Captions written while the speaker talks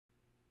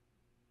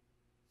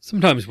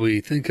Sometimes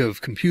we think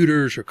of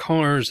computers or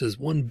cars as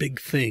one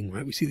big thing,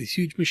 right? We see these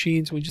huge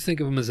machines and we just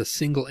think of them as a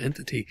single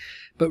entity.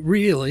 But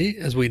really,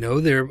 as we know,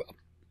 they're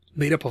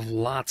made up of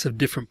lots of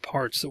different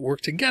parts that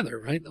work together,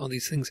 right? All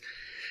these things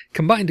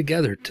combine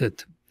together to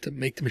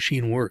make the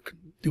machine work,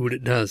 do what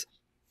it does.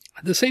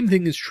 The same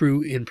thing is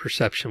true in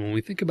perception. When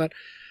we think about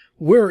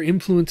where our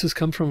influences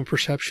come from in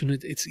perception,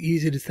 it's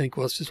easy to think,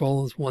 well, it's just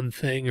all this one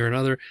thing or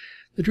another.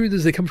 The truth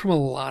is they come from a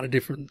lot of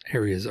different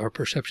areas. Our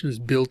perception is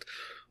built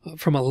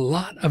from a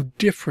lot of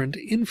different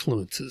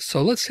influences.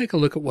 So let's take a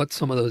look at what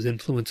some of those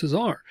influences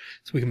are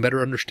so we can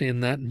better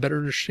understand that and better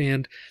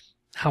understand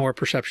how our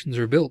perceptions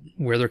are built,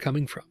 where they're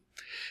coming from.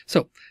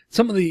 So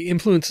some of the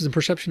influences in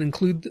perception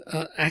include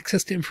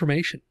access to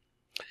information.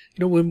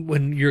 You know,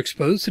 when you're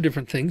exposed to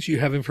different things, you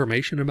have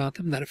information about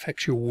them that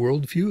affects your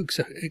worldview,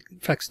 it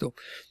affects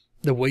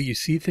the way you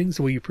see things,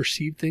 the way you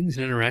perceive things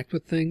and interact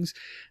with things.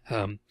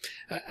 I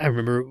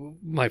remember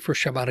my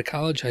first job out of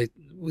college, I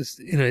was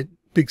in a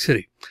big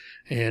city,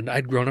 and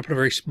I'd grown up in a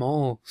very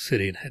small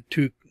city and had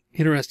two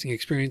interesting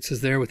experiences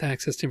there with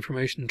access to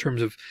information in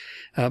terms of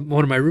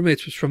one of my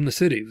roommates was from the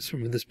city, was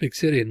from this big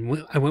city,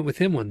 and I went with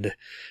him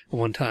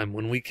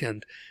one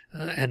weekend,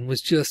 and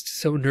was just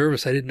so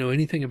nervous. I didn't know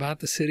anything about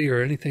the city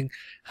or anything,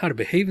 how to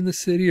behave in the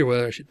city or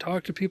whether I should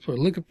talk to people or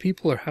look at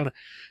people or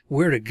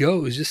where to go.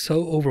 It was just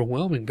so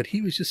overwhelming, but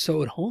he was just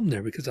so at home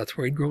there because that's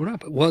where he'd grown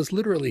up. It was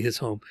literally his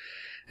home.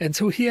 And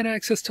so he had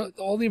access to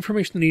all the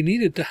information that he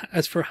needed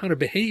as for how to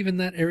behave in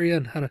that area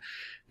and how to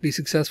be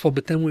successful.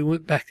 But then we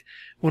went back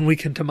one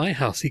weekend to my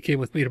house. He came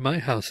with me to my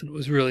house, and it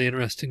was really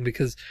interesting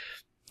because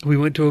we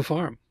went to a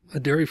farm, a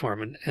dairy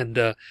farm,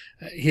 and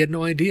he had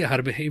no idea how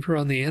to behave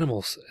around the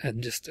animals.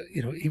 And just,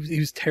 he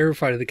was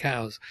terrified of the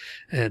cows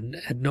and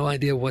had no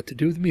idea what to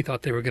do with them. He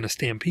thought they were going to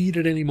stampede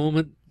at any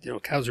moment.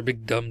 Cows are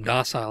big, dumb,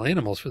 docile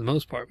animals for the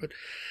most part, but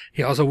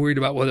he also worried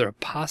about whether a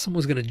possum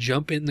was going to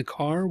jump in the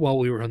car while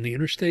we were on the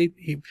interstate.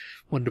 He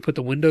wanted to put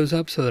the windows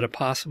up so that a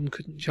possum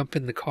couldn't jump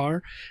in the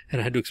car,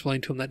 and I had to explain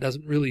to him that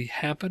doesn't really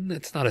happen.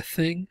 It's not a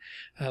thing,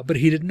 but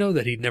he didn't know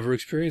that. He'd never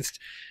experienced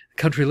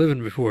country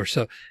living before,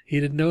 so he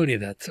didn't know any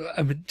of that. So,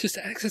 just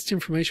access to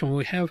information. When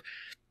we have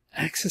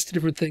access to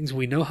different things,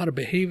 we know how to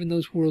behave in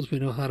those worlds, we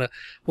know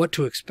what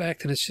to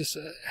expect, and it's just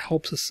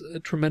helps us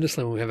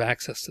tremendously when we have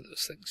access to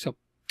those things. So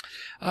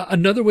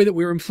another way that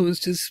we're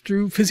influenced is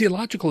through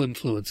physiological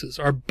influences.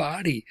 Our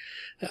body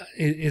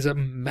is a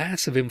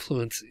massive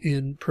influence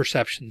in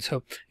perception.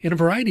 So in a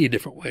variety of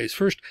different ways.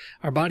 First,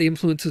 our body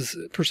influences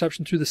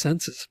perception through the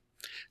senses.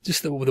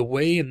 Just the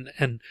way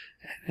and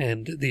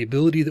the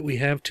ability that we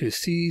have to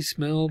see,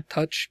 smell,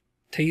 touch,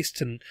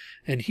 taste, and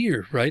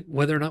hear, right?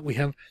 Whether or not we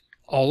have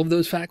all of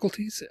those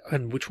faculties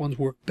and which ones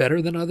work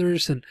better than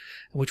others and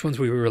which ones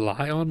we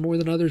rely on more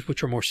than others,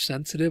 which are more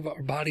sensitive.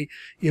 Our body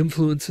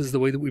influences the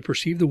way that we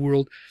perceive the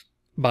world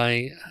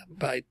by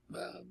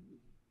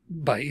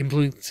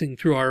influencing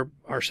through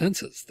our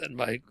senses, then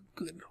by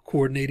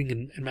coordinating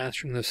and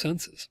mastering those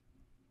senses.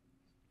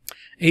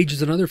 Age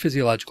is another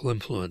physiological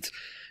influence.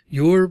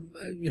 Your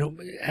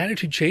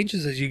attitude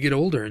changes as you get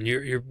older, and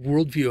your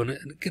worldview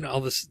and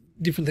all this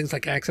different things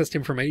like access to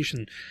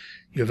information.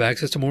 You have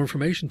access to more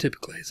information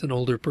typically as an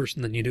older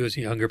person than you do as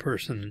a younger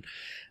person,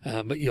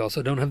 but you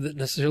also don't have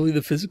necessarily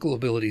the physical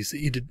abilities that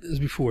you did as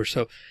before.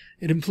 So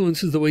it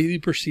influences the way you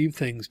perceive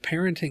things.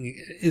 Parenting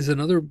is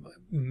another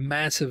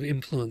massive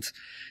influence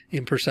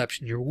in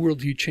perception. Your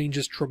worldview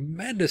changes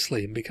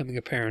tremendously in becoming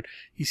a parent.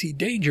 You see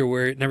danger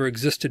where it never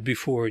existed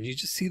before, and you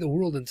just see the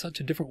world in such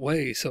a different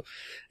way. So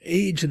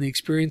age and the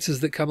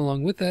experiences that come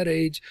along with that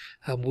age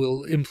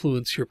will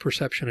influence your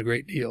perception a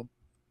great deal.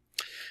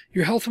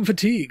 Your health and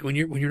fatigue. When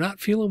you're not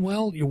feeling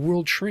well, your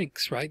world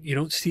shrinks, right? You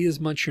don't see as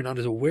much. You're not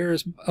as aware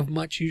of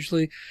much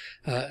usually,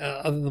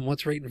 other than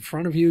what's right in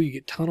front of you. You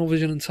get tunnel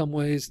vision in some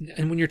ways.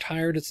 And when you're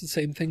tired, it's the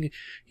same thing.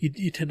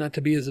 You tend not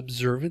to be as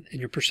observant, and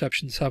your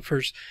perception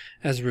suffers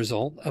as a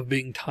result of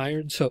being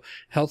tired. So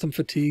health and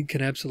fatigue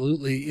can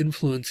absolutely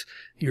influence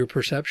your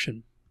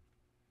perception.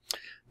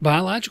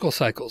 Biological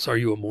cycles. Are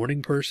you a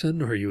morning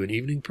person or are you an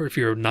evening person? If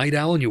you're a night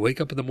owl and you wake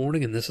up in the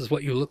morning and this is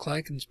what you look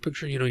like, and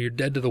picture, you're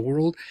dead to the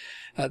world,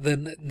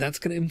 then that's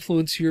going to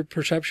influence your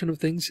perception of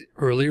things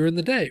earlier in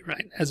the day,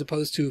 right? As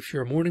opposed to if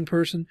you're a morning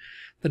person,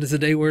 then as the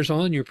day wears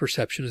on, your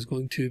perception is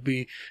going to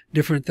be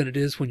different than it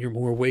is when you're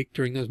more awake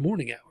during those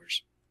morning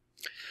hours.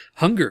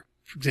 Hunger,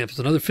 for example, is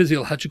another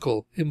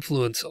physiological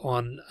influence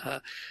on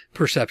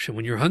perception.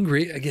 When you're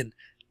hungry, again,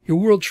 your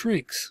world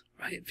shrinks.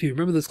 Right? If you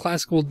remember those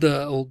classic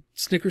old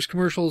Snickers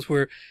commercials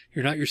where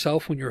you're not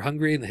yourself when you're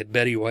hungry, and they had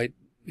Betty White,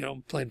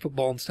 playing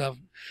football and stuff.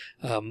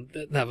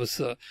 That was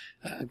a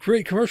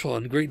great commercial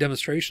and a great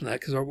demonstration of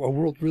that, because our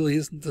world really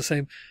isn't the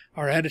same.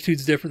 Our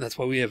attitude's different. That's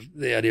why we have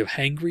the idea of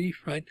hangry,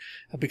 right?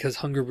 Because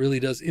hunger really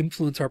does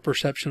influence our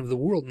perception of the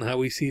world and how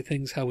we see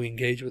things, how we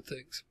engage with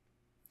things.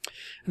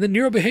 And then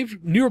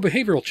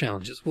neurobehavioral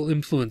challenges will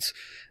influence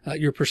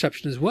your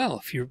perception as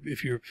well.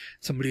 If you're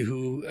somebody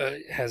who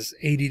has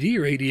ADD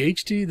or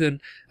ADHD,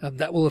 then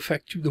that will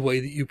affect the way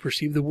that you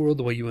perceive the world,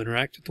 the way you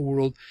interact with the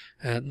world,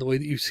 and the way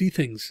that you see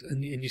things,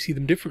 and you see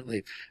them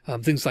differently.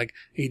 Things like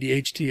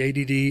ADHD,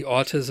 ADD,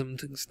 autism,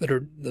 things that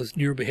are those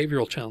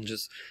neurobehavioral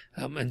challenges,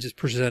 and just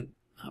present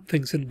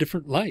things in a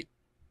different light.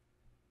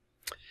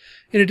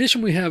 In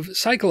addition, we have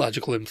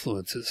psychological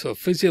influences. So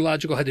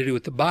physiological had to do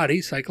with the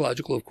body.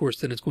 Psychological, of course,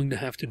 then it's going to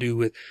have to do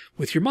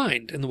with your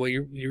mind and the way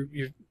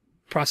you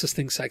process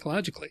things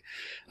psychologically.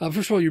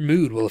 First of all, your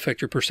mood will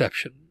affect your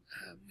perception.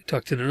 We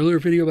talked in an earlier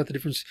video about the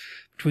difference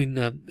between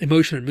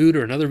emotion and mood,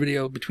 or another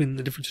video between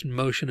the difference in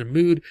emotion and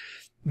mood.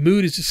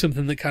 Mood is just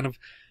something that kind of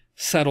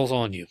settles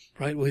on you,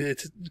 right?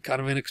 It's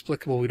kind of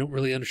inexplicable. We don't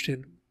really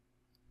understand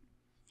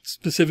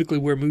specifically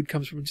where mood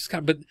comes from,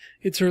 but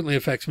it certainly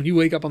affects when you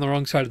wake up on the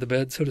wrong side of the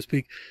bed, so to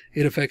speak.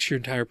 It affects your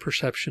entire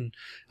perception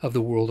of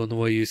the world and the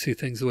way you see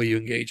things, the way you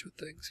engage with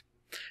things.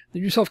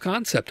 Then your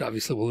self-concept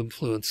obviously will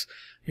influence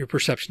your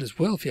perception as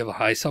well. If you have a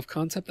high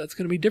self-concept, that's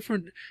going to be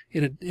different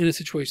in a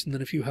situation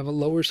than if you have a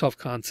lower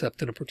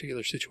self-concept in a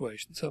particular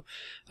situation. So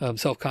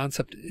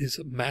self-concept is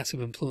a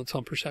massive influence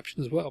on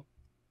perception as well.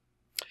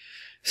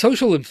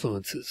 Social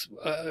influences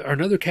are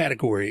another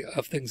category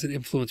of things that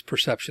influence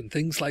perception,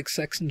 things like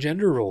sex and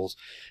gender roles.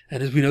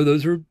 And as we know,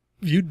 those are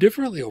viewed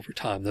differently over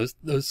time.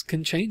 Those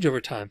can change over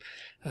time.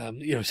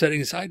 Setting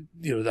aside,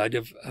 the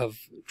idea of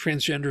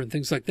transgender and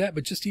things like that,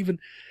 but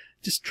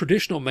just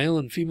traditional male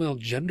and female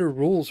gender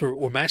roles,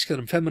 or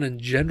masculine and feminine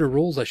gender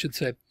roles, I should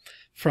say,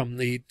 from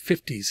the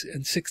 50s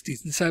and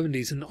 60s and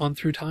 70s and on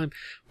through time,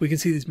 we can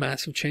see these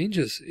massive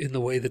changes in the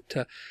way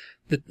that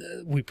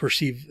we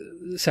perceive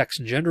sex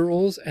and gender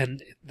roles,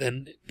 and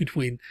then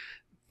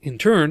in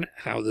turn,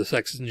 how the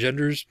sexes and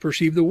genders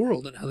perceive the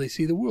world and how they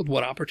see the world,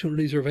 what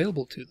opportunities are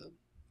available to them.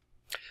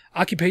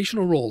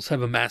 Occupational roles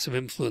have a massive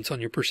influence on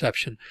your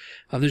perception.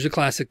 There's a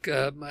classic,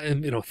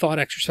 thought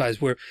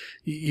exercise where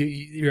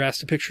you're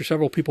asked to picture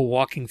several people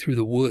walking through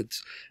the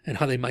woods and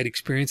how they might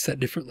experience that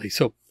differently.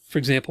 So, for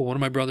example, one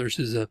of my brothers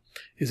is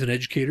an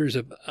educator, is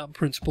a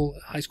principal,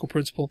 high school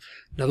principal.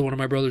 Another one of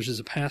my brothers is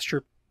a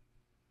pastor.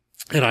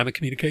 And I'm a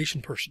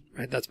communication person,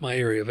 right? That's my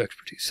area of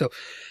expertise. So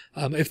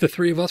if the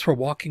three of us were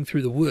walking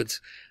through the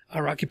woods,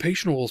 our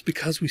occupational roles,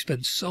 because we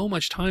spend so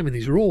much time in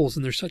these roles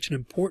and they're such an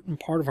important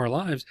part of our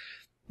lives,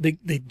 they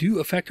do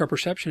affect our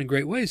perception in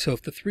great ways. So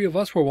if the three of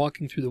us were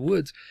walking through the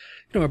woods,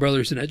 my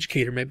brother's an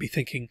educator, might be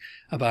thinking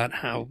about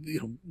how,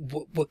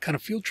 what kind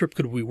of field trip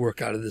could we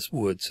work out of this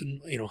woods?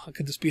 And, how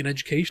could this be an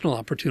educational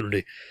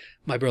opportunity?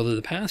 My brother,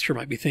 the pastor,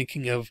 might be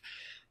thinking of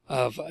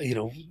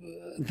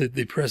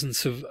the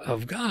presence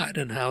of God,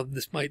 and how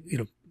this might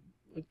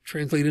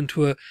translate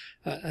into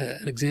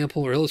an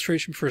example or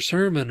illustration for a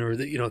sermon, or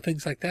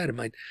things like that. It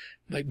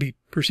might be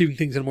perceiving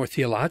things in a more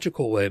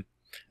theological way.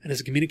 And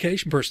as a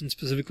communication person,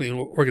 specifically an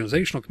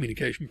organizational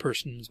communication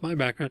person, is my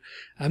background,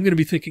 I'm going to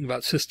be thinking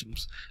about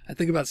systems. I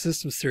think about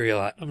systems theory a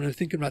lot. I'm going to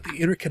think about the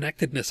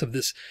interconnectedness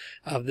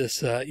of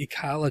this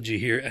ecology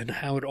here, and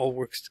how it all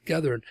works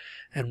together,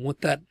 and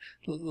what that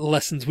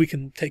lessons we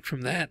can take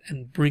from that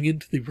and bring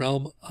into the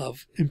realm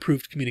of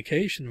improved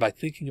communication by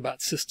thinking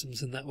about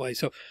systems in that way.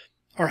 So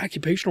our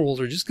occupational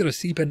roles are just going to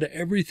seep into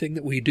everything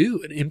that we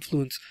do and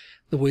influence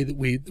the way that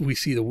we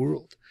see the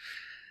world.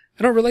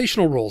 And our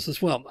relational roles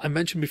as well. I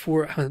mentioned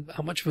before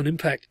how much of an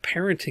impact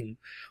parenting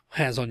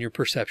has on your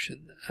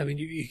perception. I mean,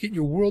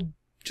 your world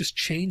just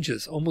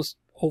changes almost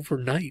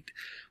overnight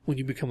when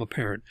you become a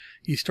parent.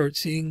 You start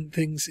seeing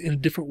things in a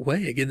different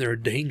way. Again, there are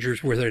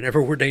dangers where there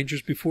never were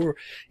dangers before.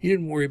 You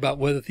didn't worry about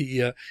whether if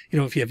you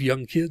have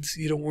young kids,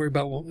 you don't worry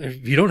about,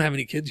 if you don't have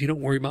any kids, you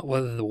don't worry about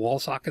whether the wall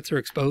sockets are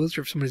exposed,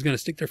 or if somebody's going to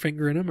stick their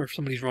finger in them, or if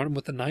somebody's running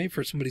with a knife,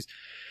 or somebody's,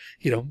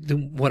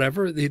 doing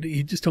whatever.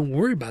 You just don't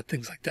worry about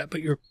things like that.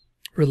 But your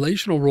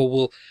relational role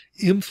will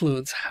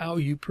influence how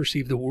you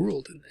perceive the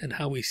world and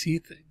how we see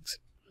things.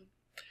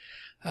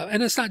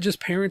 And it's not just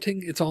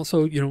parenting. It's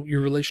also,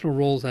 your relational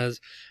roles as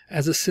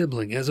a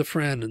sibling, as a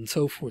friend, and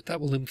so forth.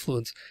 That will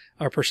influence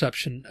our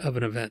perception of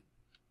an event.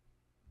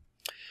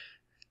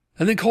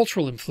 And then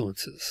cultural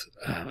influences,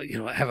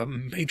 have a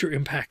major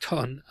impact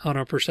on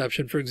our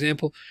perception. For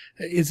example,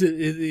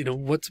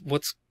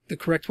 what's the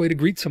correct way to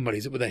greet somebody?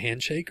 Is it with a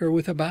handshake or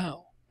with a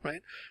bow?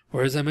 Right.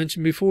 Or as I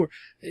mentioned before,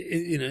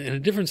 in a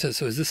different sense.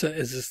 So is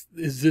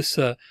this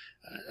a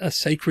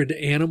sacred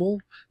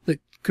animal that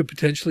could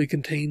potentially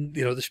contain,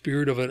 the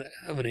spirit of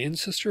an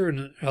ancestor in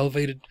an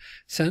elevated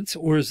sense?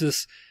 Or is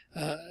this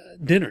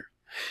dinner?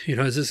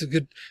 Is this a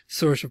good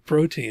source of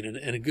protein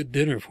and a good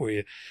dinner for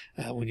you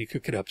when you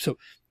cook it up? So,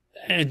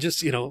 and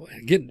just,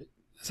 again,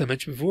 as I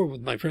mentioned before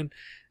with my friend,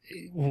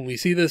 when we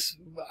see this,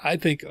 I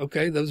think,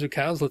 okay, those are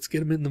cows. Let's get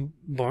them in the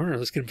barn, or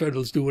let's get them fed.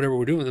 Let's do whatever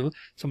we're doing with them.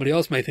 Somebody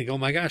else may think, oh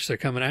my gosh, they're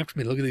coming after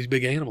me. Look at these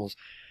big animals.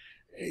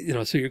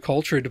 So your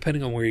culture,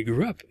 depending on where you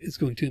grew up, is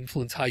going to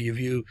influence how you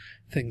view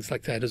things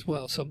like that as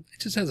well. So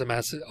it just has a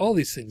massive, all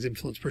these things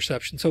influence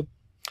perception. So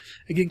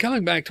again,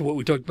 coming back to what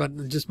we talked about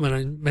just when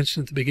I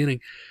mentioned at the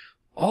beginning,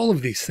 all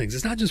of these things,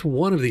 it's not just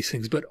one of these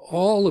things, but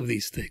all of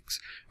these things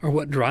are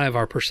what drive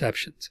our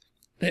perceptions.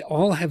 They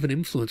all have an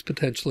influence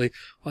potentially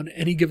on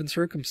any given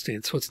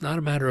circumstance. So it's not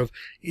a matter of,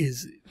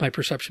 is my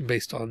perception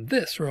based on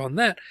this or on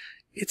that?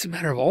 It's a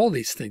matter of all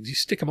these things. You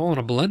stick them all in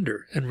a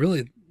blender, and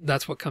really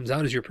that's what comes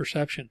out as your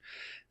perception.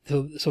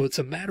 So it's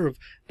a matter of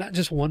not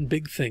just one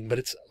big thing, but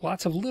it's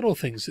lots of little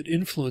things that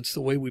influence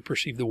the way we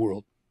perceive the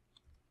world.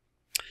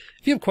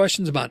 If you have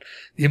questions about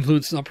the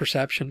influences on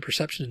perception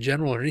in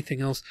general, or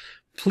anything else,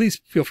 please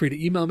feel free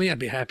to email me. I'd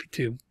be happy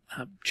to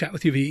chat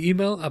with you via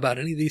email about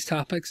any of these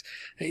topics.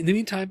 In the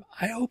meantime,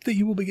 I hope that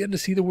you will begin to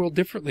see the world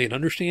differently and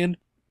understand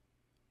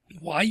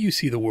why you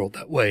see the world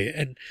that way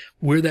and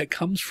where that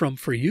comes from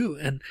for you.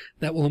 And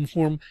that will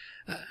inform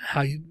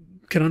how you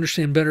can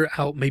understand better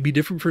how it may be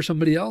different for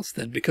somebody else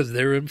then, because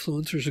their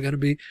influencers are going to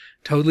be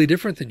totally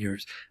different than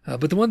yours.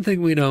 But the one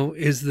thing we know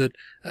is that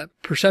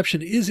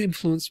perception is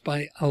influenced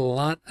by a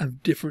lot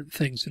of different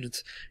things, and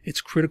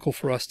it's critical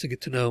for us to get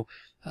to know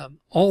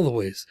all the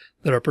ways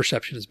that our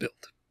perception is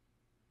built.